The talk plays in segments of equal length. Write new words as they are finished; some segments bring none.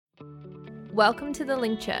Welcome to the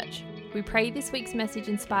Link Church. We pray this week's message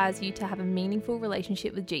inspires you to have a meaningful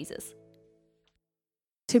relationship with Jesus.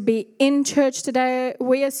 To be in church today,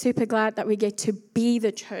 we are super glad that we get to be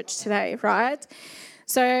the church today, right?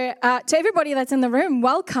 So to everybody that's in the room,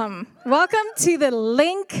 welcome. Welcome to the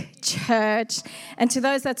Link Church. And to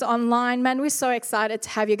those that's online, man, we're so excited to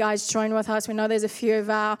have you guys join with us. We know there's a few of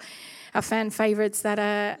our fan favorites that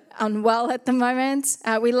are unwell at the moment.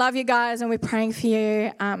 We love you guys and we're praying for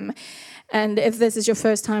you. And if this is your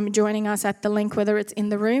first time joining us at the Link, whether it's in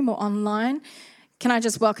the room or online, can I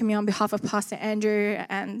just welcome you on behalf of Pastor Andrew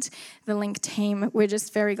and the Link team. We're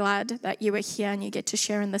just very glad that you are here and you get to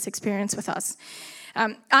share in this experience with us.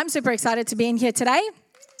 I'm super excited to be in here today.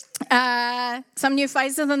 Some new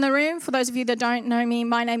faces in the room. For those of you that don't know me,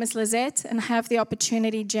 my name is Lizette and I have the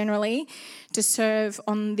opportunity generally to serve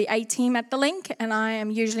on the A team at the Link, and I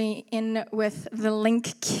am usually in with the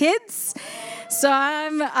Link kids. So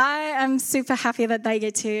I am super happy that they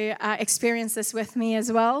get to experience this with me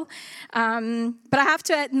as well. But I have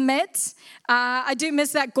to admit, I do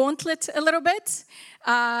miss that gauntlet a little bit.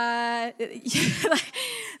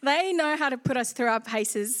 They know how to put us through our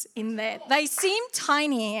paces in there. They seem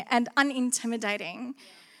tiny and unintimidating.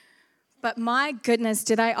 But my goodness,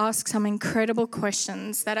 did I ask some incredible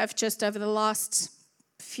questions that have just over the last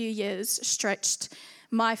few years stretched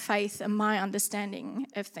my faith and my understanding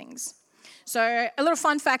of things. So a little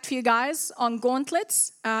fun fact for you guys on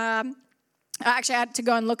gauntlets. I actually had to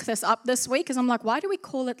go and look this up this week because I'm like, why do we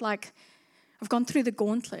call it like I've gone through the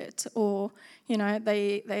gauntlet, or, you know,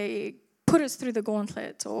 they put us through the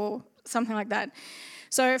gauntlet or something like that.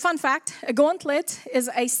 So fun fact, a gauntlet is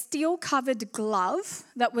a steel-covered glove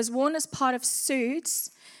that was worn as part of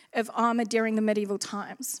suits of armor during the medieval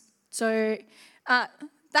times. So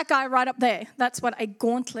that guy right up there, that's what a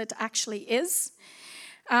gauntlet actually is.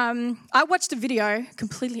 I watched a video,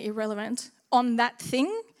 completely irrelevant, on that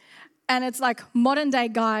thing. And it's like modern day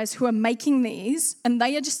guys who are making these, and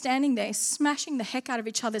they are just standing there smashing the heck out of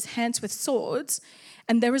each other's hands with swords,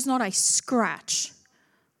 and there is not a scratch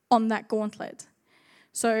on that gauntlet.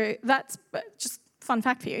 So that's just fun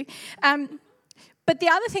fact for you. But the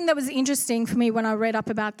other thing that was interesting for me when I read up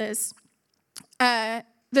about this, the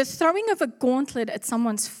throwing of a gauntlet at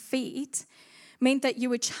someone's feet meant that you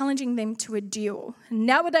were challenging them to a duel.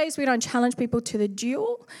 Nowadays, we don't challenge people to the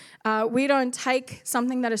duel. We don't take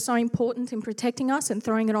something that is so important in protecting us and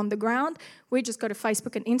throwing it on the ground. We just go to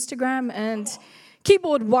Facebook and Instagram and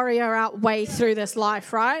keyboard warrior our way through this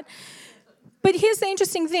life, right? But here's the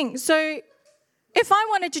interesting thing. So if I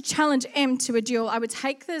wanted to challenge M to a duel, I would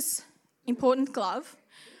take this important glove,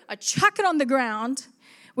 I'd chuck it on the ground,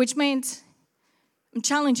 which meant I'm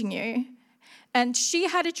challenging you. And she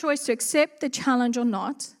had a choice to accept the challenge or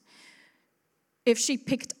not. If she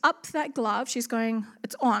picked up that glove, she's going,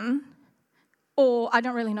 it's on. Or I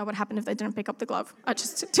don't really know what happened if they didn't pick up the glove.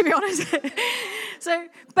 To be honest.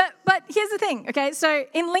 But here's the thing, okay? So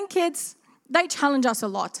in Link Kids, they challenge us a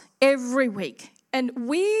lot every week. And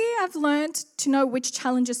we have learned to know which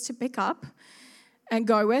challenges to pick up and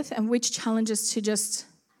go with and which challenges to just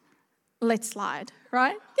let slide,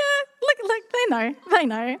 right? Yeah. Look, they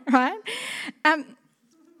know, right? I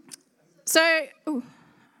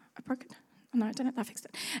broke it. No, I didn't. I fixed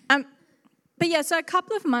it. But yeah, so a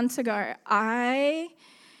couple of months ago, I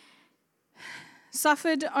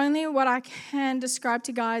suffered only what I can describe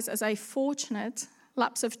to guys as a fortunate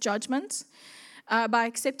lapse of judgment by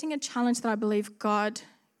accepting a challenge that I believe God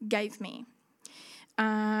gave me.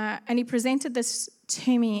 And he presented this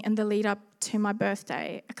to me in the lead up to my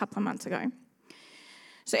birthday a couple of months ago.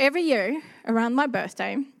 So every year around my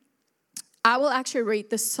birthday, I will actually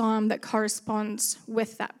read the psalm that corresponds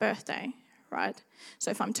with that birthday, right?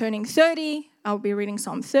 So if I'm turning 30, I'll be reading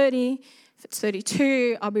Psalm 30. If it's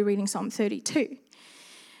 32, I'll be reading Psalm 32.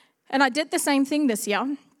 And I did the same thing this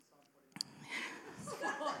year.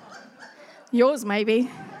 Yours maybe.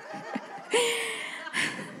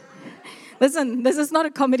 Listen, this is not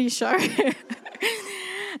a comedy show.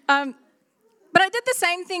 But I did the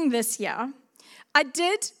same thing this year. I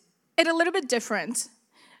did it a little bit different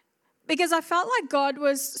because I felt like God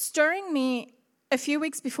was stirring me a few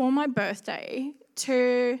weeks before my birthday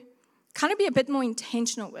to kind of be a bit more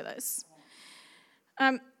intentional with this.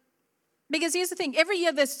 Because here's the thing, every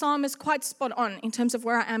year this psalm is quite spot on in terms of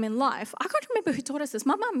where I am in life. I can't remember who taught us this.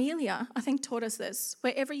 Mama Amelia, I think, taught us this,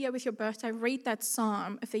 where every year with your birthday, read that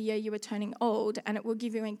psalm of the year you were turning old, and it will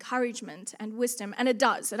give you encouragement and wisdom. And it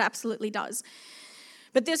does, it absolutely does.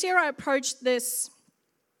 But this year I approached this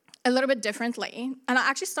a little bit differently, and I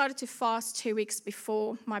actually started to fast 2 weeks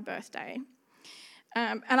before my birthday.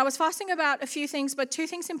 And I was fasting about a few things, but two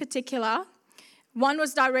things in particular 1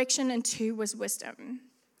 was direction, and 2 was wisdom.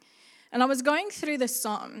 And I was going through this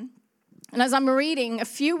psalm, and as I'm reading, a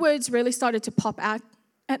few words really started to pop out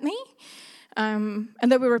at me, and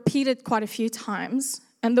they were repeated quite a few times.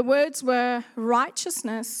 And the words were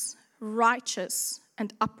righteousness, righteous,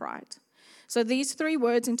 and upright. So these 3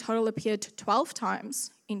 words in total appeared 12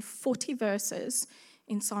 times in 40 verses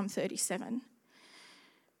in Psalm 37.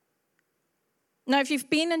 Now, if you've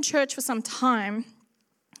been in church for some time,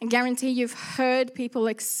 I guarantee you've heard people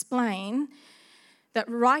explain that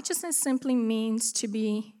righteousness simply means to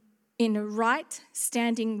be in right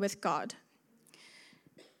standing with God.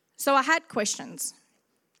 So I had questions.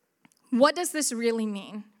 What does this really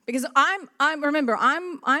mean? Because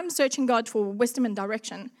I'm searching God for wisdom and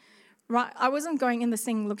direction. Right? I wasn't going in this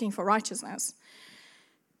thing looking for righteousness.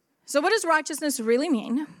 So what does righteousness really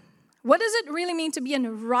mean? What does it really mean to be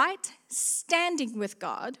in right standing with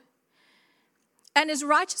God? And is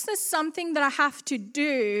righteousness something that I have to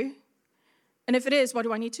do? And if it is, what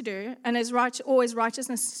do I need to do? And is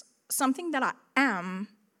righteousness something that I am?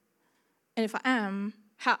 And if I am,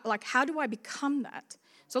 how do I become that?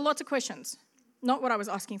 So lots of questions, not what I was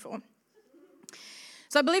asking for.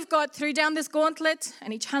 So I believe God threw down this gauntlet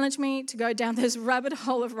and he challenged me to go down this rabbit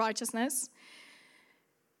hole of righteousness.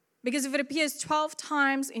 Because if it appears 12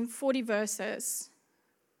 times in 40 verses,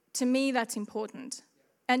 to me that's important.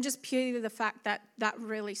 And just purely the fact that that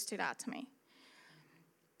really stood out to me.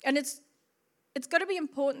 And it's got to be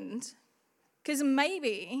important because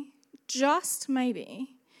maybe, just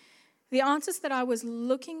maybe, the answers that I was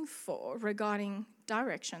looking for regarding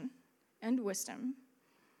direction and wisdom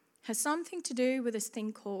has something to do with this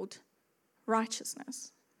thing called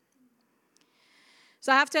righteousness.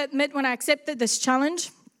 So I have to admit, when I accepted this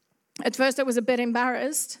challenge, at first I was a bit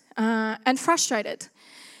embarrassed and frustrated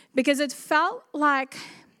because it felt like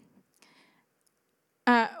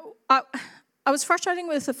I was frustrated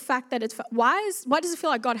with the fact that why does it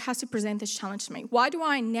feel like God has to present this challenge to me? Why do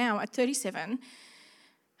I now, at 37,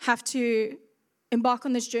 have to embark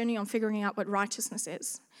on this journey on figuring out what righteousness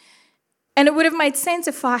is? And it would have made sense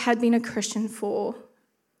if I had been a Christian for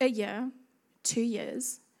a year, 2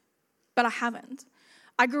 years, but I haven't.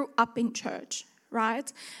 I grew up in church,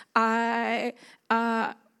 right? I've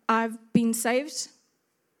been saved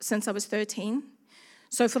since I was 13.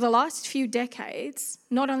 So for the last few decades,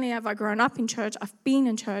 not only have I grown up in church, I've been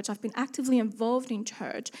in church, I've been actively involved in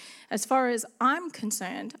church. As far as I'm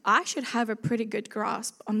concerned, I should have a pretty good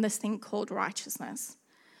grasp on this thing called righteousness.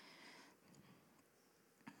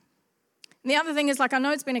 And the other thing is, I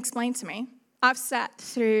know it's been explained to me. I've sat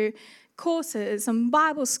through courses and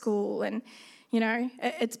Bible school and,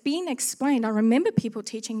 it's been explained. I remember people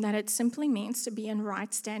teaching that it simply means to be in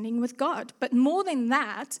right standing with God. But more than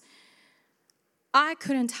that, I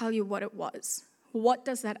couldn't tell you what it was. What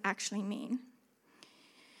does that actually mean?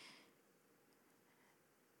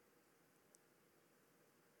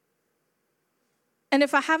 And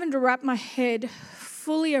if I haven't wrapped my head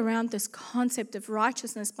fully around this concept of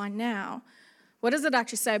righteousness by now, what does it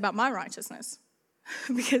actually say about my righteousness?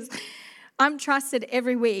 Because I'm trusted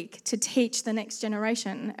every week to teach the next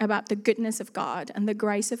generation about the goodness of God and the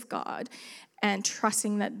grace of God, and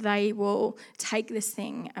trusting that they will take this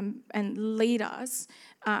thing and lead us.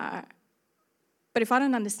 But if I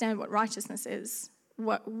don't understand what righteousness is,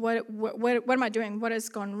 what am I doing? What has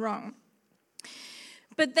gone wrong?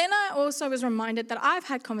 But then I also was reminded that I've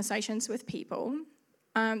had conversations with people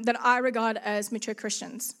that I regard as mature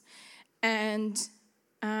Christians. And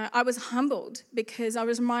I was humbled because I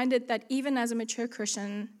was reminded that even as a mature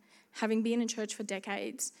Christian, having been in church for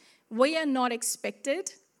decades, we are not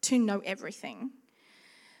expected to know everything.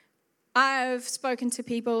 I've spoken to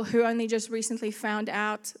people who only just recently found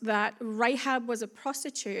out that Rahab was a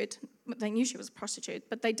prostitute. They knew she was a prostitute,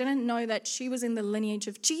 but they didn't know that she was in the lineage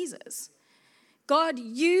of Jesus. God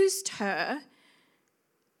used her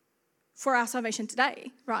for our salvation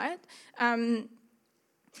today, right?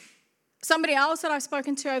 Somebody else that I've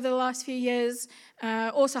spoken to over the last few years,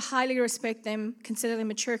 also highly respect them, consider them a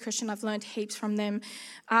mature Christian. I've learned heaps from them.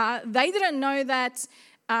 They didn't know that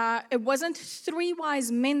it wasn't 3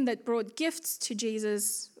 wise men that brought gifts to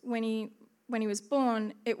Jesus when he was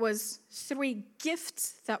born. It was 3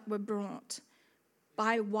 gifts that were brought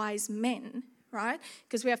by wise men, right?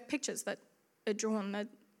 Because we have pictures that are drawn that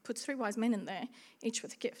puts 3 wise men in there, each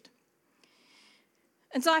with a gift.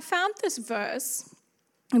 And so I found this verse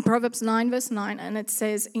in Proverbs 9, verse 9, and it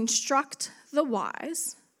says, "Instruct the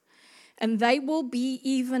wise, and they will be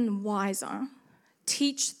even wiser.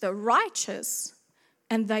 Teach the righteous,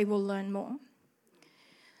 and they will learn more."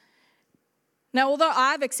 Now, although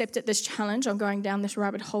I've accepted this challenge of going down this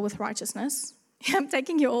rabbit hole with righteousness, I'm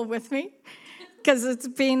taking you all with me. because it's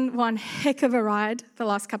been one heck of a ride the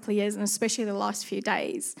last couple of years, and especially the last few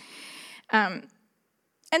days. And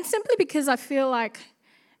simply because I feel like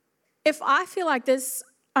if I feel like this,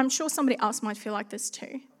 I'm sure somebody else might feel like this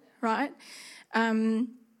too, right?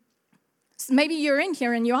 Maybe you're in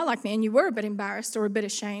here and you are like me and you were a bit embarrassed or a bit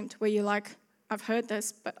ashamed, where you're like, I've heard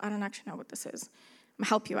this, but I don't actually know what this is. I'm going to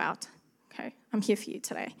help you out, okay? I'm here for you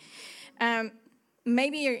today.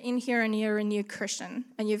 Maybe you're in here and you're a new Christian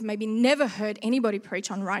and you've maybe never heard anybody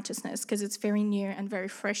preach on righteousness because it's very new and very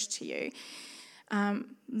fresh to you.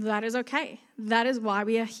 That is okay. That is why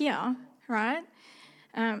we are here, right?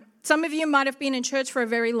 Some of you might have been in church for a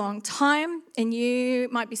very long time and you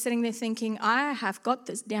might be sitting there thinking, I have got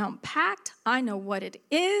this down packed. I know what it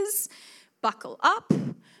is. Buckle up.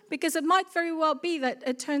 Because it might very well be that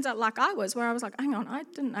it turns out like I was, where I was like, hang on, I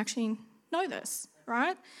didn't actually know this,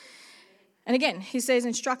 right? And again, he says,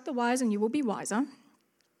 instruct the wise and you will be wiser,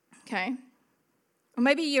 okay? Or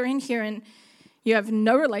maybe you're in here and you have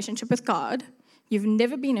no relationship with God. You've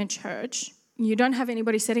never been in church. You don't have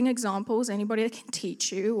anybody setting examples, anybody that can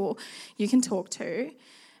teach you or you can talk to.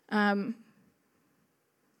 But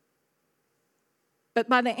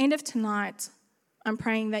by the end of tonight, I'm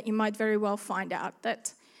praying that you might very well find out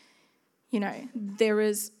that, you know, there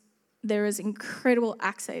is incredible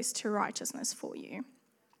access to righteousness for you.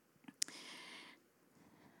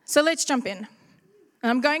 So let's jump in.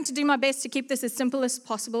 I'm going to do my best to keep this as simple as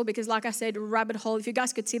possible because, like I said, rabbit hole. If you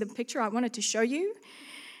guys could see the picture, I wanted to show you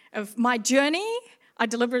of my journey. I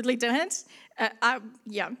deliberately didn't.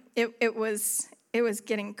 It was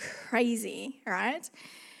getting crazy, right?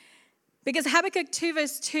 Because Habakkuk 2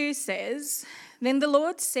 verse 2 says, then the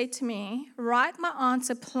Lord said to me, write my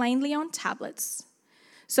answer plainly on tablets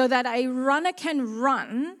so that a runner can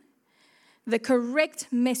run the correct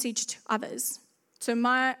message to others. So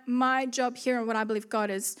my job here and what I believe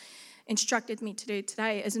God has instructed me to do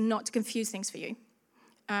today is not to confuse things for you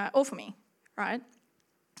or for me, right?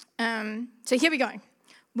 So here we go.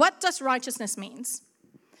 What does righteousness mean?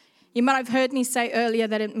 You might have heard me say earlier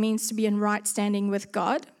that it means to be in right standing with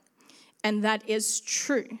God, and that is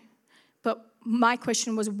true. But my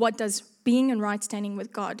question was, what does being in right standing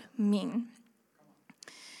with God mean?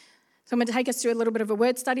 So I'm going to take us through a little bit of a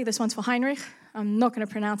word study. This one's for Heinrich. I'm not going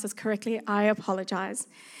to pronounce this correctly. I apologize.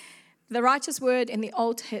 The righteous word in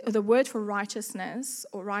the word for righteousness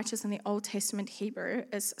or righteous in the Old Testament Hebrew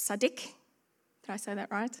is sadik. Did I say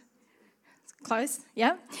that right? Close,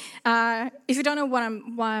 yeah. If you don't know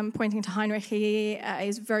why I'm pointing to Heinrich, he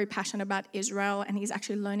is very passionate about Israel and he's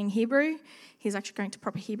actually learning Hebrew. He's actually going to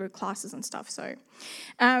proper Hebrew classes and stuff. So,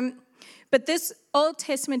 but this Old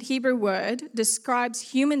Testament Hebrew word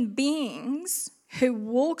describes human beings who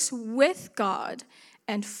walks with God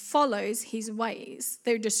and follows his ways.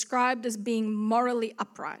 They're described as being morally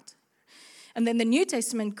upright. And then the New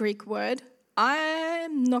Testament Greek word,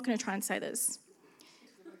 I'm not going to try and say this.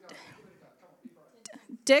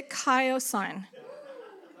 Dikaiosine.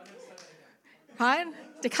 Right?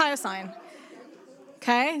 Dikaiosine.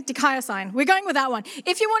 Okay? Dikaiosine. We're going with that one.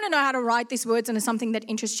 If you want to know how to write these words and it's something that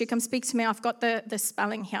interests you, come speak to me. I've got the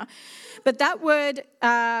spelling here. But that word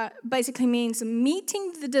basically means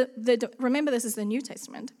meeting remember this is the New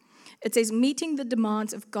Testament. It says meeting the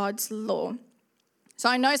demands of God's law. So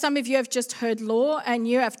I know some of you have just heard law and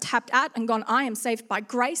you have tapped out and gone, I am saved by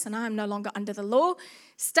grace and I am no longer under the law.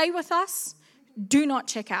 Stay with us. Do not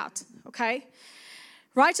check out, okay?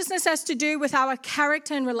 Righteousness has to do with our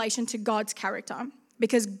character in relation to God's character,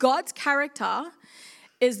 because God's character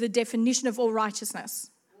is the definition of all righteousness,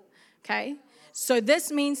 okay? So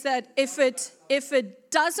this means that if it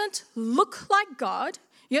doesn't look like God,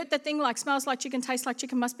 you heard that thing like smells like chicken, tastes like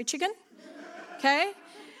chicken, must be chicken, okay?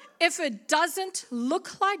 If it doesn't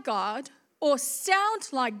look like God or sound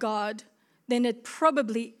like God, then it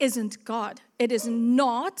probably isn't God. It is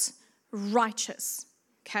not righteous,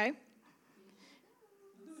 okay?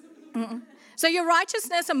 So your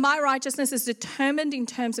righteousness and my righteousness is determined in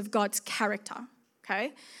terms of God's character,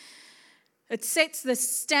 okay? It sets the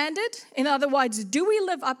standard. In other words, do we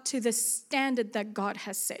live up to the standard that God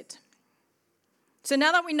has set? So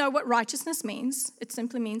now that we know what righteousness means, it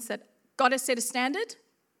simply means that God has set a standard,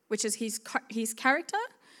 which is his character,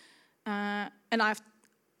 and I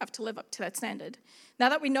have to live up to that standard. Now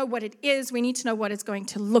that we know what it is, we need to know what it's going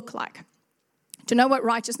to look like. To know what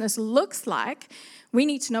righteousness looks like, we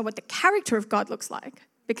need to know what the character of God looks like,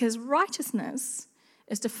 because righteousness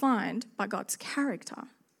is defined by God's character.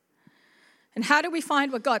 And how do we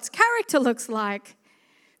find what God's character looks like?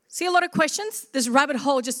 See a lot of questions? This rabbit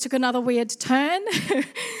hole just took another weird turn.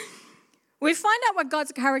 We find out what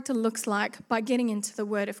God's character looks like by getting into the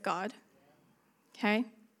Word of God. Okay?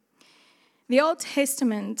 The Old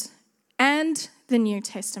Testament and the New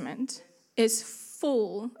Testament is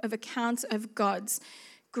full of accounts of God's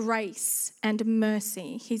grace and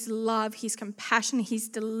mercy, his love, his compassion, his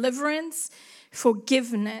deliverance,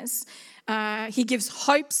 forgiveness. He gives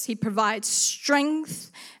hopes, he provides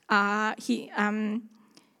strength. Those are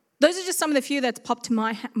just some of the few that's popped to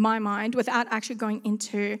my mind without actually going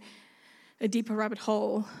into a deeper rabbit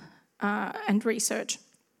hole and research,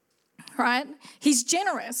 right? He's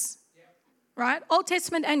generous, right? Old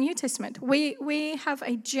Testament and New Testament. We have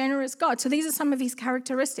a generous God. So these are some of his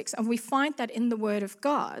characteristics, and we find that in the Word of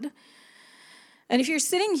God. And if you're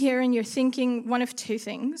sitting here and you're thinking one of two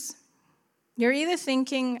things, you're either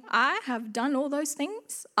thinking, I have done all those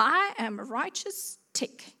things, I am a righteous,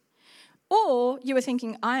 tick. Or you were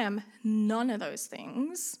thinking, I am none of those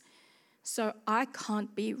things, so I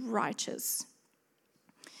can't be righteous.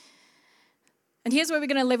 And here's where we're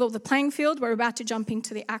going to level the playing field. We're about to jump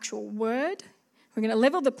into the actual word. We're going to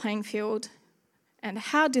level the playing field. And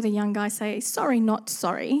how do the young guys say, sorry, not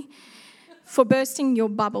sorry, for bursting your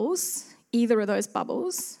bubbles, either of those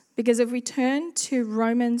bubbles. Because if we turn to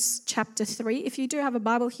Romans chapter 3, if you do have a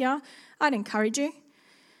Bible here, I'd encourage you.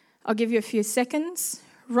 I'll give you a few seconds.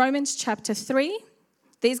 Romans chapter 3.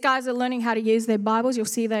 These guys are learning how to use their Bibles. You'll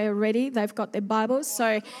see they are ready. They've got their Bibles.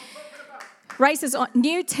 So races on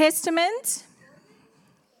New Testament,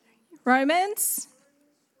 Romans.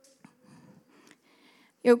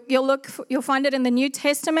 You'll find it in the New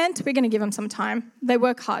Testament. We're going to give them some time. They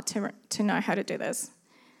work hard to know how to do this.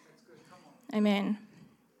 Amen.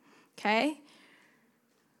 Okay.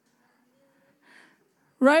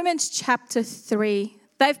 Romans chapter 3.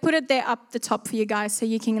 They've put it there up the top for you guys so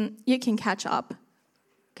you can catch up.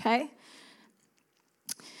 Okay?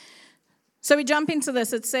 So we jump into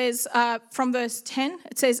this. It says from verse 10,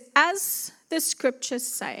 it says, as the scriptures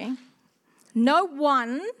say, no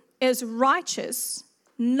one is righteous,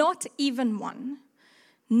 not even one.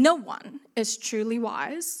 No one is truly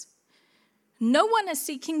wise. No one is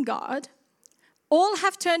seeking God. All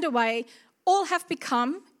have turned away. All have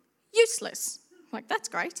become useless. Like, that's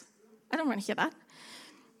great. I don't want to hear that.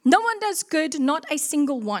 No one does good, not a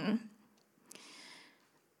single one.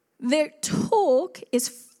 Their talk is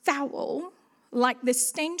foul, like the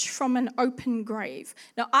stench from an open grave.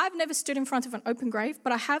 Now, I've never stood in front of an open grave,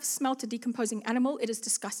 but I have smelt a decomposing animal. It is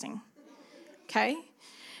disgusting. Okay?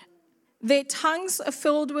 Their tongues are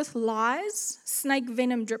filled with lies. Snake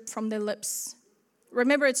venom drip from their lips.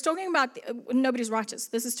 Remember, it's talking about nobody's righteous.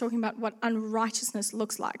 This is talking about what unrighteousness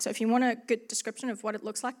looks like. So if you want a good description of what it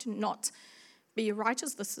looks like to not be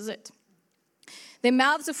righteous, this is it. Their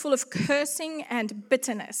mouths are full of cursing and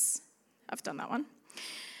bitterness. I've done that one.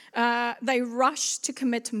 They rush to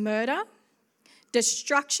commit murder.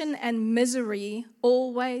 Destruction and misery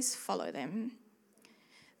always follow them.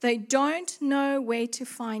 They don't know where to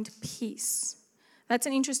find peace. That's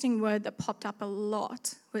an interesting word that popped up a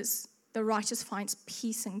lot, was the righteous finds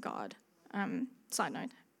peace in God. Side note,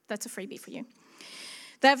 that's a freebie for you.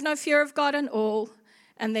 They have no fear of God at all.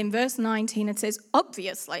 And then verse 19, it says,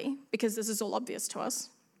 obviously, because this is all obvious to us,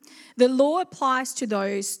 the law applies to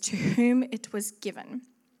those to whom it was given.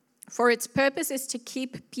 For its purpose is to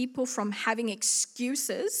keep people from having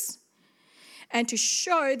excuses and to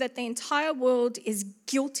show that the entire world is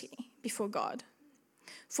guilty before God.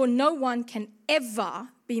 For no one can ever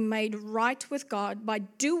be made right with God by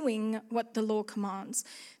doing what the law commands.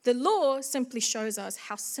 The law simply shows us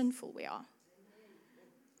how sinful we are.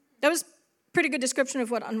 That was pretty good description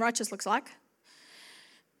of what unrighteous looks like.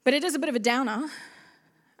 But it is a bit of a downer.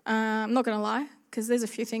 I'm not going to lie, because there's a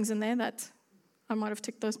few things in there that I might have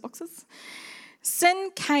ticked those boxes. Sin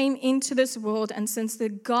came into this world, and since the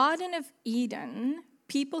Garden of Eden,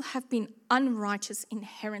 people have been unrighteous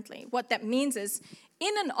inherently. What that means is,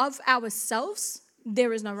 in and of ourselves,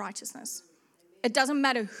 there is no righteousness. It doesn't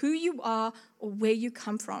matter who you are or where you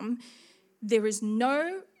come from. There is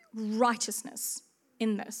no righteousness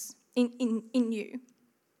in this. In you,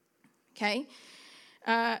 okay?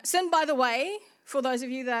 Sin, by the way, for those of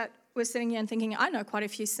you that were sitting here and thinking, I know quite a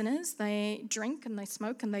few sinners. They drink and they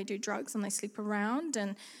smoke and they do drugs and they sleep around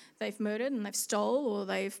and they've murdered and they've stole or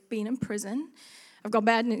they've been in prison. I've got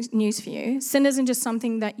bad news for you. Sin isn't just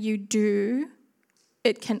something that you do.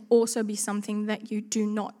 It can also be something that you do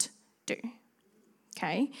not do,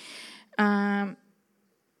 okay?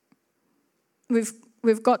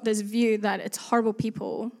 We've got this view that it's horrible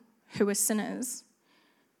people who are sinners.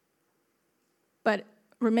 But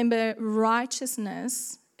remember,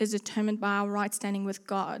 righteousness is determined by our right standing with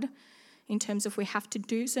God in terms of we have to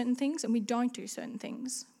do certain things and we don't do certain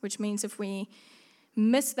things, which means if we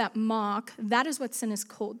miss that mark, that is what sin is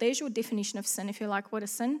called. There's your definition of sin. If you're like, what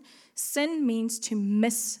is sin? Sin means to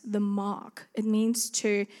miss the mark. It means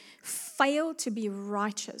to fail to be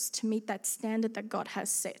righteous, to meet that standard that God has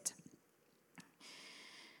set.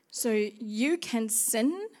 So you can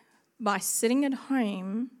sin by sitting at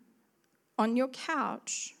home on your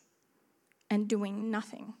couch and doing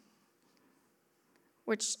nothing,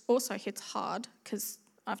 which also hits hard because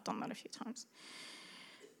I've done that a few times.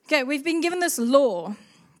 Okay, we've been given this law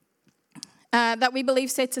that we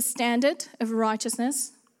believe sets a standard of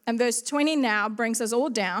righteousness. And verse 20 now brings us all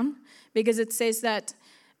down because it says that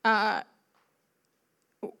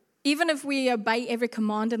even if we obey every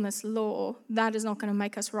command in this law, that is not going to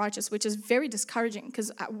make us righteous, which is very discouraging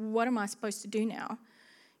because what am I supposed to do now?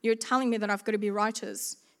 You're telling me that I've got to be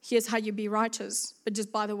righteous. Here's how you be righteous. But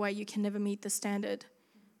just by the way, you can never meet the standard.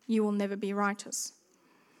 You will never be righteous.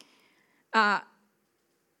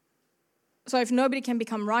 So if nobody can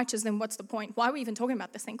become righteous, then what's the point? Why are we even talking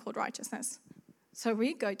about this thing called righteousness? So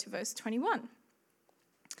we go to verse 21.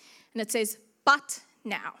 And it says, but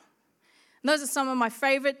now. And those are some of my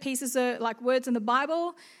favorite pieces of words in the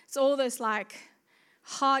Bible. It's all this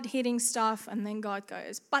hard-hitting stuff. And then God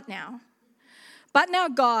goes, but now. But now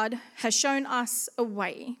God has shown us a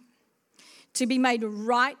way to be made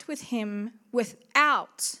right with him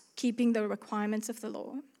without keeping the requirements of the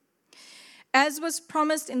law. As was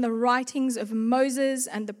promised in the writings of Moses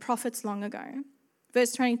and the prophets long ago.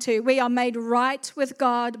 Verse 22, we are made right with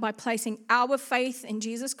God by placing our faith in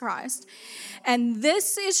Jesus Christ. And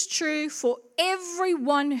this is true for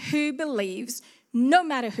everyone who believes, no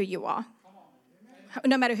matter who you are,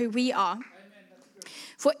 no matter who we are.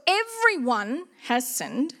 For everyone has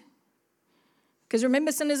sinned. Because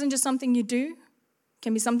remember, sin isn't just something you do. It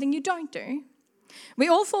can be something you don't do. We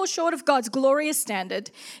all fall short of God's glorious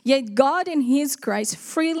standard, yet God in his grace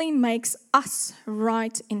freely makes us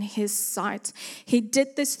right in his sight. He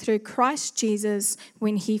did this through Christ Jesus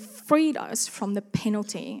when he freed us from the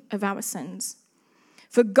penalty of our sins.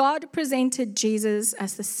 For God presented Jesus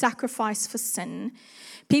as the sacrifice for sin.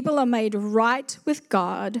 People are made right with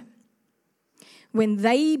God when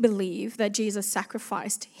they believe that Jesus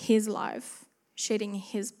sacrificed his life, shedding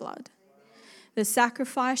his blood. The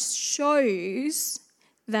sacrifice shows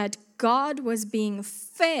that God was being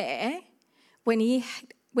fair when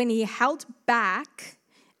he held back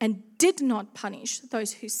and did not punish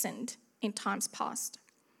those who sinned in times past.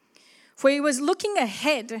 For he was looking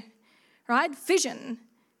ahead, right? Vision.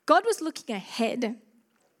 God was looking ahead,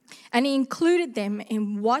 and he included them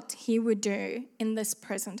in what he would do in this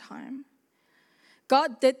present time.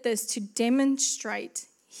 God did this to demonstrate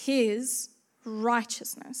his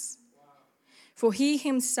righteousness. For he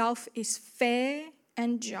himself is fair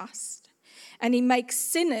and just, and he makes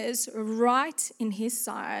sinners right in his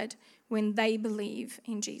side when they believe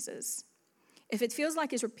in Jesus. If it feels like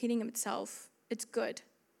he's repeating itself, it's good,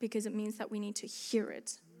 because it means that we need to hear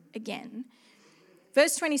it again.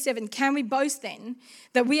 Verse 27, can we boast then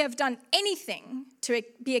that we have done anything to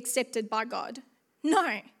be accepted by God?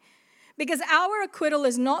 No, because our acquittal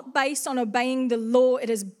is not based on obeying the law, it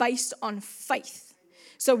is based on faith.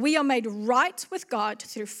 So we are made right with God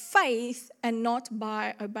through faith and not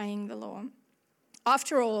by obeying the law.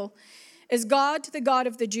 After all, is God the God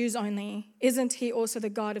of the Jews only? Isn't he also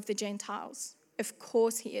the God of the Gentiles? Of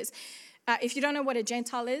course he is. If you don't know what a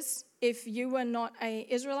Gentile is, if you were not an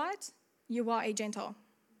Israelite, you are a Gentile.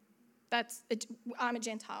 I'm a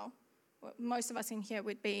Gentile. Most of us in here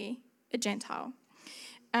would be a Gentile.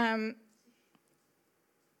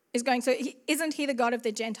 Isn't he the God of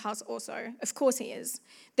the Gentiles also? Of course he is.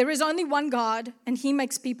 There is only one God, and he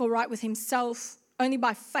makes people right with himself only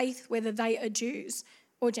by faith, whether they are Jews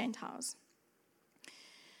or Gentiles.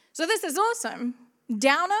 So this is awesome.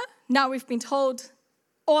 Downer, now we've been told,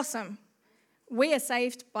 awesome. We are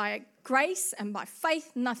saved by grace and by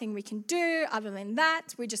faith, nothing we can do other than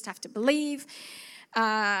that. We just have to believe.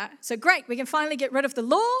 So great, we can finally get rid of the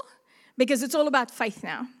law because it's all about faith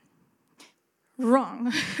now.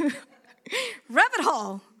 Wrong. Rabbit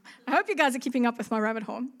hole. I hope you guys are keeping up with my rabbit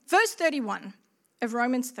hole. Verse 31 of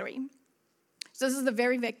Romans 3. So this is the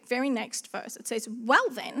very, very next verse. It says, well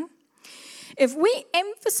then, if we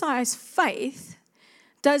emphasize faith,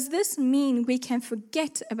 does this mean we can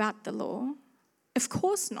forget about the law? Of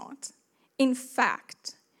course not. In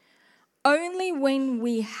fact, only when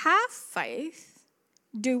we have faith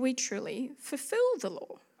do we truly fulfill the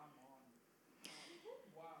law.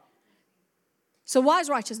 So why is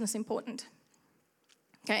righteousness important?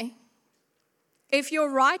 Okay. If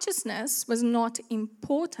your righteousness was not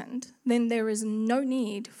important, then there is no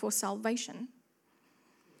need for salvation.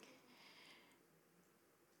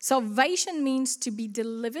 Salvation means to be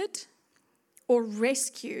delivered or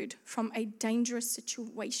rescued from a dangerous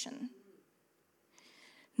situation.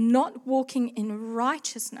 Not walking in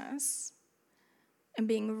righteousness and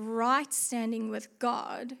being right standing with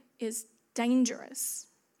God is dangerous.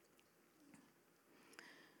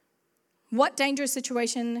 What dangerous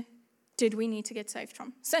situation did we need to get saved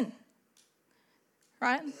from? Sin,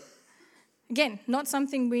 right? Again, not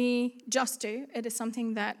something we just do. It is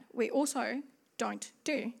something that we also don't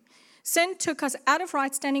do. Sin took us out of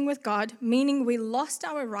right standing with God, meaning we lost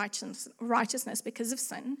our righteousness because of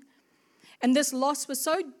sin. And this loss was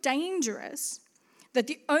so dangerous that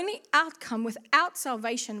the only outcome without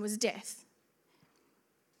salvation was death.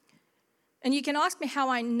 And you can ask me how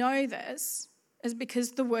I know this is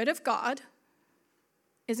because the Word of God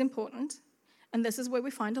is important. And this is where we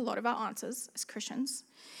find a lot of our answers as Christians.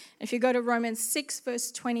 If you go to Romans 6,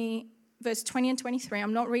 verse 20 and 23,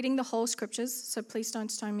 I'm not reading the whole scriptures, so please don't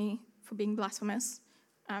stone me for being blasphemous.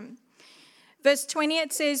 Verse 20,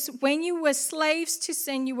 it says, when you were slaves to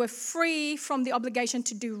sin, you were free from the obligation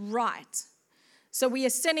to do right. So we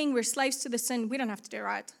are sinning, we're slaves to the sin, we don't have to do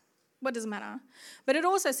right. What does it matter? But it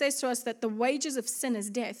also says to us that the wages of sin is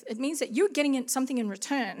death. It means that you're getting something in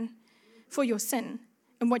return for your sin.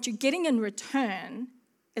 And what you're getting in return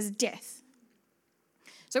is death.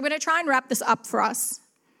 So I'm going to try and wrap this up for us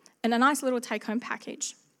in a nice little take-home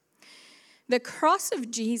package. The cross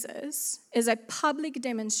of Jesus is a public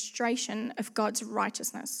demonstration of God's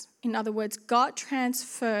righteousness. In other words, God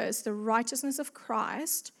transfers the righteousness of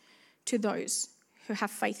Christ to those who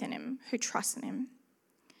have faith in him, who trust in him.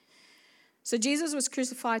 So Jesus was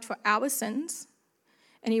crucified for our sins,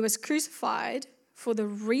 and he was crucified for the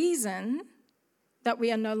reason that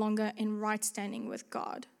we are no longer in right standing with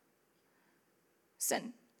God.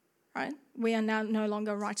 Sin, right? We are now no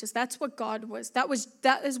longer righteous. That's what God was. That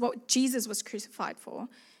is what Jesus was crucified for,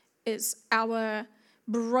 is our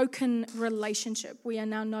broken relationship. We are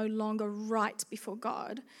now no longer right before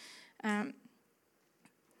God.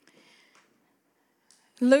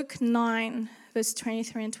 Luke 9, verse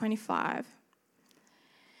 23 and 25.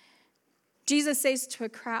 Jesus says to a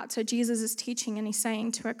crowd, so Jesus is teaching and he's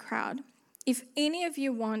saying to a crowd, if any of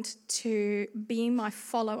you want to be my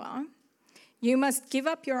follower, you must give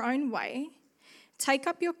up your own way, take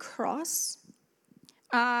up your cross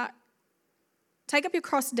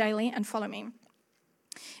daily and follow me.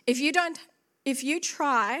 If you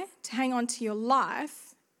try to hang on to your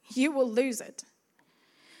life, you will lose it.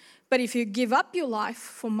 But if you give up your life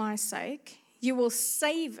for my sake, you will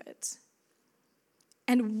save it.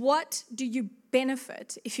 And what do you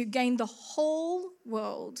benefit if you gain the whole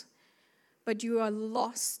world, but you are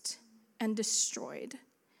lost and destroyed?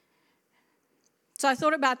 So I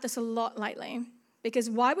thought about this a lot lately, because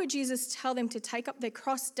why would Jesus tell them to take up their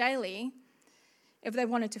cross daily if they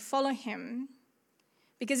wanted to follow him?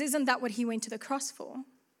 Because isn't that what he went to the cross for?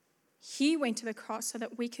 He went to the cross so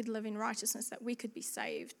that we could live in righteousness, that we could be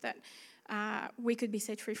saved, that we could be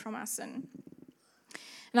set free from our sin.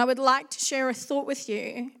 And I would like to share a thought with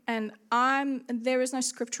you, and there is no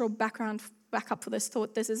scriptural backup for this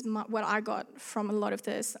thought. This is what I got from a lot of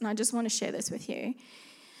this, and I just want to share this with you.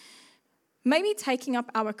 Maybe taking up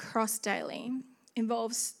our cross daily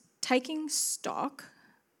involves taking stock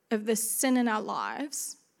of the sin in our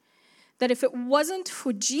lives that if it wasn't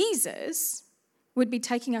for Jesus, would be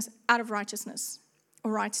taking us out of righteousness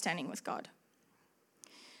or right standing with God.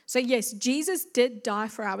 So yes, Jesus did die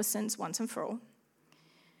for our sins once and for all.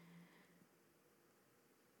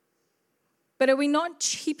 But are we not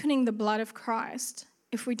cheapening the blood of Christ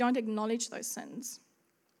if we don't acknowledge those sins?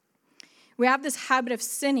 We have this habit of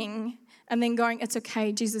sinning and then going, it's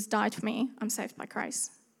okay, Jesus died for me, I'm saved by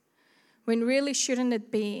grace. When really shouldn't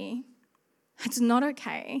it be, it's not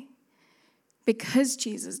okay because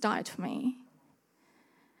Jesus died for me.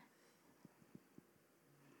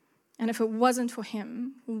 And if it wasn't for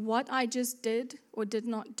him, what I just did or did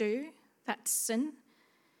not do, that sin,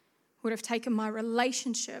 would have taken my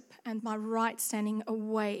relationship and my right standing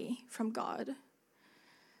away from God.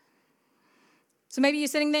 So maybe you're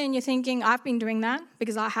sitting there and you're thinking, I've been doing that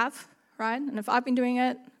because I have, right? And if I've been doing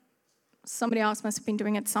it, somebody else must have been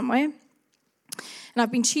doing it somewhere. And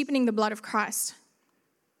I've been cheapening the blood of Christ.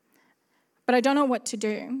 But I don't know what to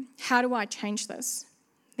do. How do I change this?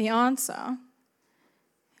 The answer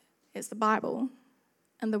is the Bible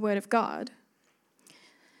and the Word of God.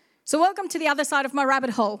 So welcome to the other side of my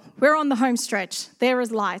rabbit hole. We're on the home stretch. There is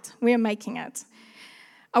light. We are making it.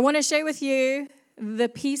 I want to share with you the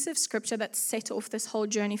piece of scripture that set off this whole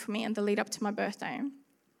journey for me and the lead up to my birthday.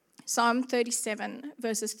 Psalm 37,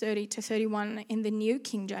 verses 30 to 31 in the New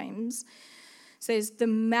King James says, the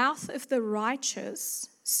mouth of the righteous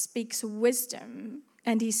speaks wisdom,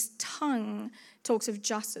 and his tongue talks of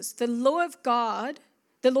justice. The law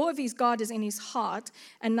of his God is in his heart,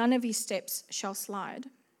 and none of his steps shall slide.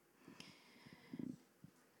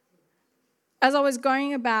 As I was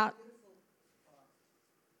going about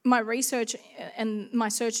my research and my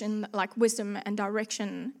search in like wisdom and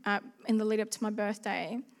direction in the lead up to my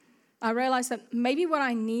birthday, I realized that maybe what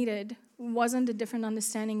I needed wasn't a different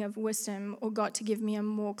understanding of wisdom or God to give me a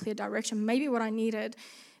more clear direction. Maybe what I needed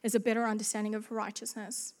is a better understanding of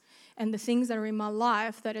righteousness and the things that are in my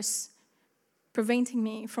life that is preventing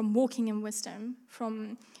me from walking in wisdom,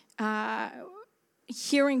 from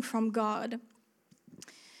hearing from God.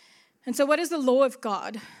 And so what is the law of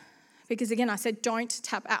God? Because again, I said don't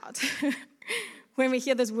tap out when we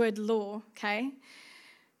hear this word law, okay?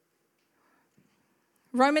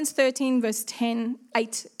 Romans 13, verse 10,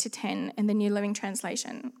 8 to 10 in the New Living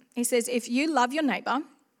Translation. He says, if you love your neighbor,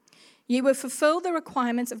 you will fulfill the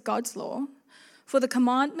requirements of God's law. For the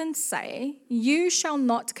commandments say, you shall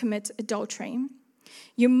not commit adultery.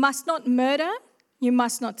 You must not murder. You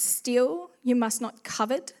must not steal. You must not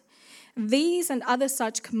covet. These and other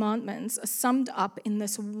such commandments are summed up in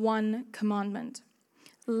this one commandment.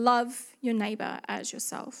 Love your neighbor as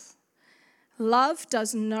yourself. Love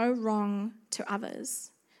does no wrong to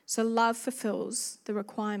others, so love fulfills the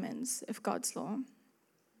requirements of God's law.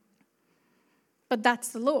 But that's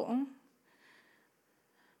the law.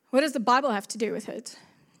 What does the Bible have to do with it?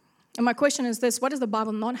 And my question is this, what does the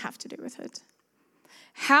Bible not have to do with it?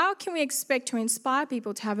 How can we expect to inspire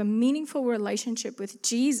people to have a meaningful relationship with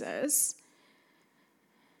Jesus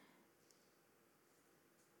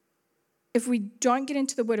if we don't get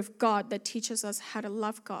into the Word of God that teaches us how to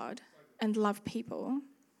love God and love people?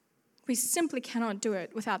 We simply cannot do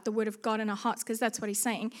it without the Word of God in our hearts, because that's what he's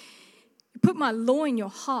saying. You put my law in your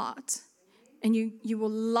heart and you will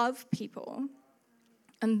love people.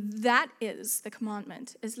 And that is the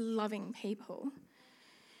commandment, is loving people.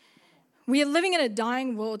 We are living in a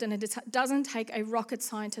dying world, and it doesn't take a rocket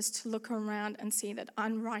scientist to look around and see that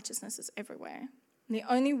unrighteousness is everywhere. And the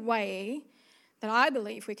only way that I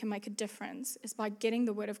believe we can make a difference is by getting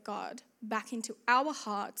the Word of God back into our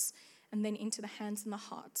hearts and then into the hands and the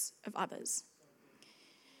hearts of others.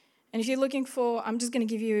 And if you're looking for, I'm just going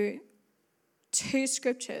to give you 2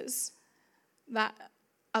 scriptures that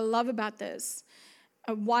I love about this,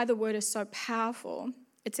 why the Word is so powerful.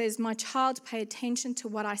 It says, my child, pay attention to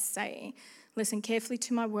what I say. Listen carefully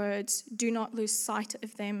to my words. Do not lose sight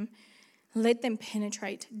of them. Let them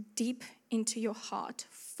penetrate deep into your heart,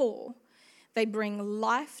 for they bring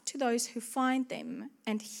life to those who find them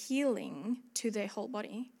and healing to their whole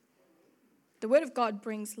body. The Word of God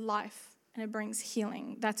brings life and it brings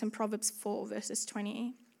healing. That's in Proverbs 4, verses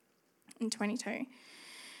 20 and 22.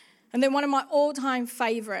 And then one of my all-time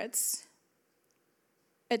favorites,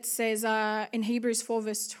 it says in Hebrews 4,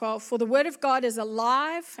 verse 12, for the word of God is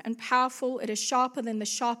alive and powerful. It is sharper than the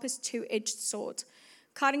sharpest two-edged sword,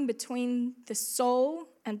 cutting between the soul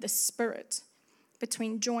and the spirit,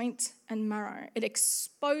 between joint and marrow. It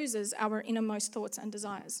exposes our innermost thoughts and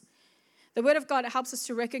desires. The word of God helps us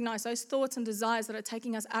to recognize those thoughts and desires that are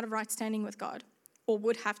taking us out of right standing with God, or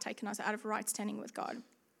would have taken us out of right standing with God.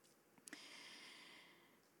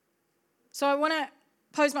 So I want to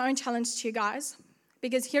pose my own challenge to you guys,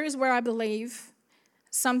 because here is where I believe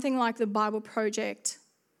something like the Bible Project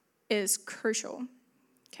is crucial,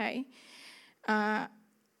 okay?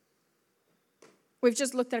 We've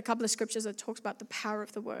just looked at a couple of scriptures that talks about the power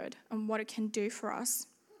of the word and what it can do for us.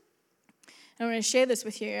 And I'm going to share this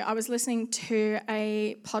with you. I was listening to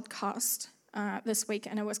a podcast this week,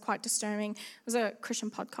 and it was quite disturbing. It was a Christian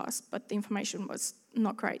podcast, but the information was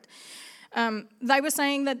not great. They were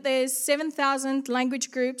saying that there's 7,000 language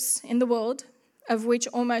groups in the world, of which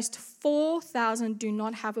almost 4,000 do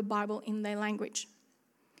not have a Bible in their language.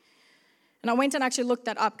 And I went and actually looked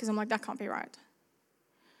that up because I'm like, that can't be right.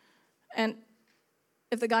 And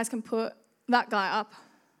if the guys can put that guy up,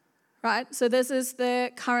 right? So this is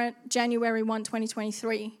the current January 1,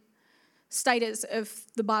 2023 status of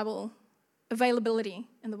the Bible availability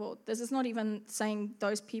in the world. This is not even saying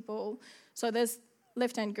those people. So there's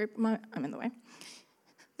left-hand group, I'm in the way.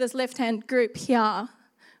 This left-hand group here,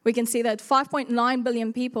 we can see that 5.9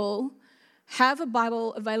 billion people have a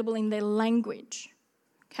Bible available in their language,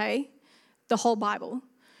 okay? The whole Bible.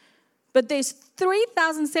 But there's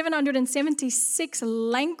 3,776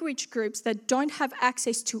 language groups that don't have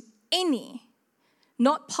access to any.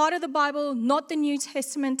 Not part of the Bible, not the New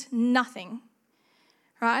Testament, nothing,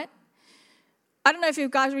 right? I don't know if you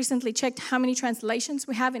guys recently checked how many translations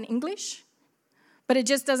we have in English, but it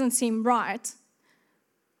just doesn't seem right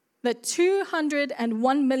that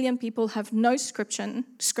 201 million people have no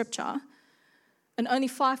scripture, and only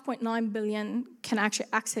 5.9 billion can actually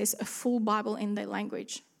access a full Bible in their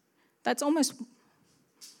language. That's almost,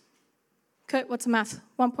 Kurt, what's the math?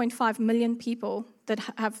 1.5 million people that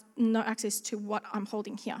have no access to what I'm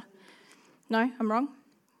holding here. No, I'm wrong?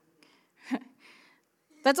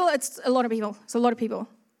 That's all. It's a lot of people. It's a lot of people,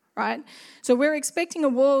 right? So we're expecting a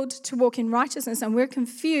world to walk in righteousness, and we're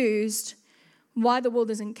confused why the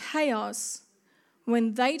world is in chaos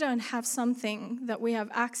when they don't have something that we have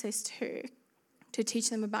access to teach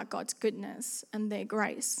them about God's goodness and their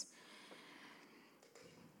grace.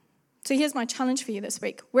 So here's my challenge for you this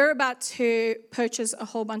week. We're about to purchase a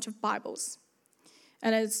whole bunch of Bibles.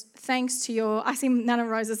 And it's thanks to your, I see Nana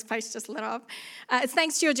Rose's face just lit up. It's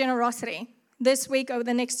thanks to your generosity. This week, over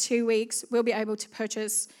the next 2 weeks, we'll be able to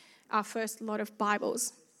purchase our first lot of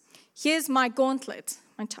Bibles. Here's my gauntlet.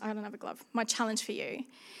 I don't have a glove. My challenge for you.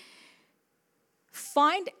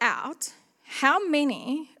 Find out how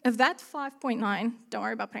many of that 5.9, don't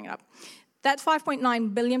worry about putting it up, that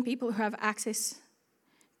 5.9 billion people who have access,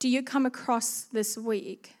 do you come across this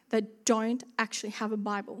week that don't actually have a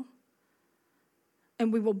Bible?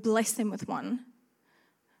 And we will bless them with one.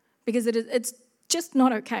 Because it's just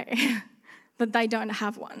not okay that they don't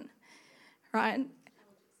have one, right?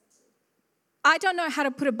 I don't know how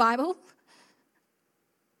to put a Bible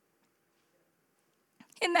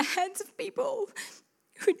in the hands of people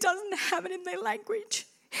who doesn't have it in their language.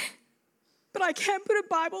 But I can put a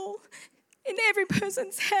Bible in every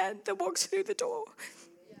person's hand that walks through the door.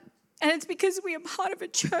 And it's because we are part of a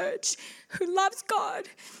church who loves God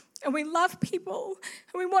and we love people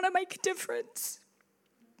and we want to make a difference.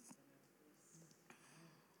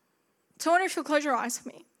 So I wonder if you'll close your eyes for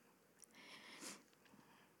me.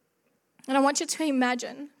 And I want you to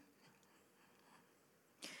imagine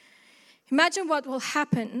what will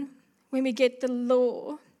happen when we get the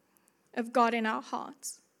law of God in our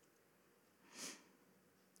hearts.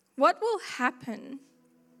 What will happen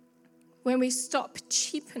when we stop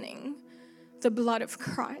cheapening the blood of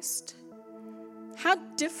Christ? How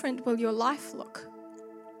different will your life look?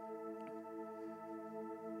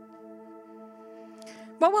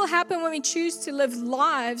 What will happen when we choose to live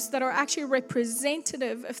lives that are actually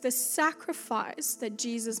representative of the sacrifice that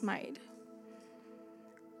Jesus made?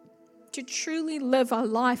 To truly live a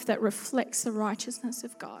life that reflects the righteousness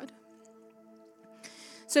of God.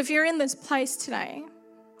 So if you're in this place today,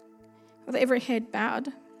 with every head bowed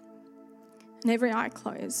and every eye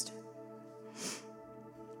closed,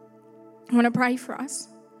 I want to pray for us.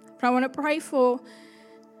 But I want to pray for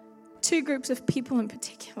two groups of people in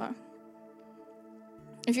particular.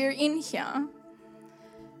 If you're in here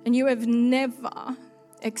and you have never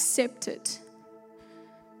accepted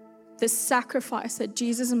the sacrifice that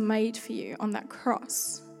Jesus made for you on that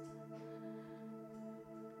cross,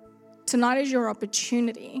 tonight is your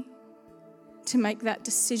opportunity to make that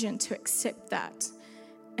decision, to accept that,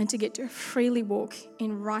 and to get to freely walk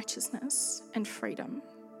in righteousness and freedom.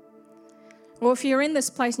 Or if you're in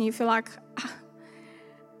this place and you feel like,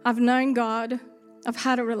 I've known God, I've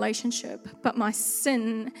had a relationship, but my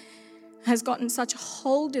sin has gotten such a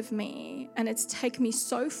hold of me and it's taken me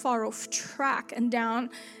so far off track and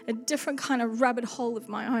down a different kind of rabbit hole of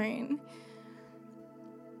my own.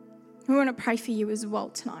 We want to pray for you as well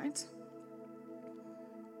tonight.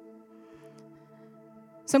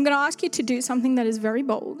 So I'm going to ask you to do something that is very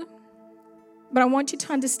bold, but I want you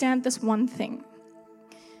to understand this one thing.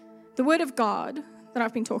 The Word of God that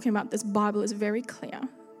I've been talking about, this Bible, is very clear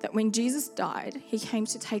that when Jesus died, he came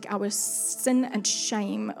to take our sin and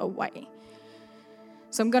shame away.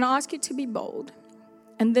 So I'm going to ask you to be bold.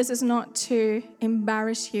 And this is not to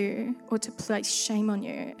embarrass you or to place shame on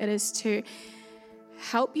you. It is to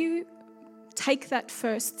help you take that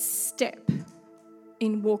first step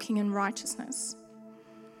in walking in righteousness.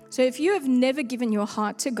 So if you have never given your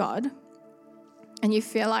heart to God and you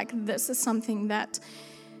feel like this is something that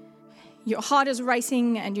your heart is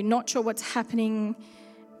racing and you're not sure what's happening,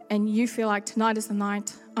 and you feel like tonight is the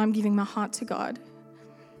night I'm giving my heart to God,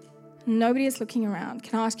 nobody is looking around.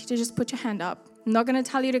 Can I ask you to just put your hand up? I'm not going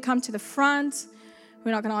to tell you to come to the front.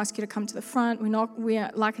 We're not going to ask you to come to the front.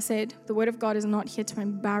 Like I said, the Word of God is not here to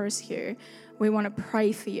embarrass you. We want to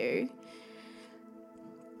pray for you.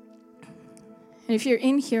 And if you're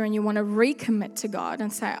in here and you want to recommit to God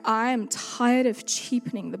and say, I am tired of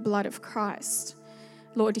cheapening the blood of Christ.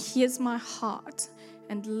 Lord, here's my heart,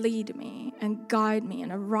 and lead me and guide me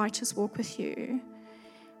in a righteous walk with you.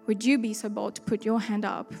 Would you be so bold to put your hand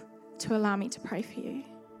up to allow me to pray for you?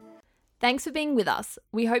 Thanks for being with us.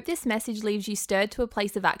 We hope this message leaves you stirred to a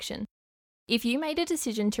place of action. If you made a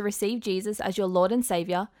decision to receive Jesus as your Lord and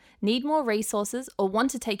Saviour, need more resources, or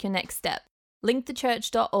want to take your next step,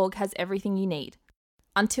 linkthechurch.org has everything you need.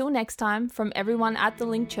 Until next time, from everyone at the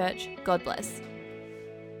Link Church, God bless.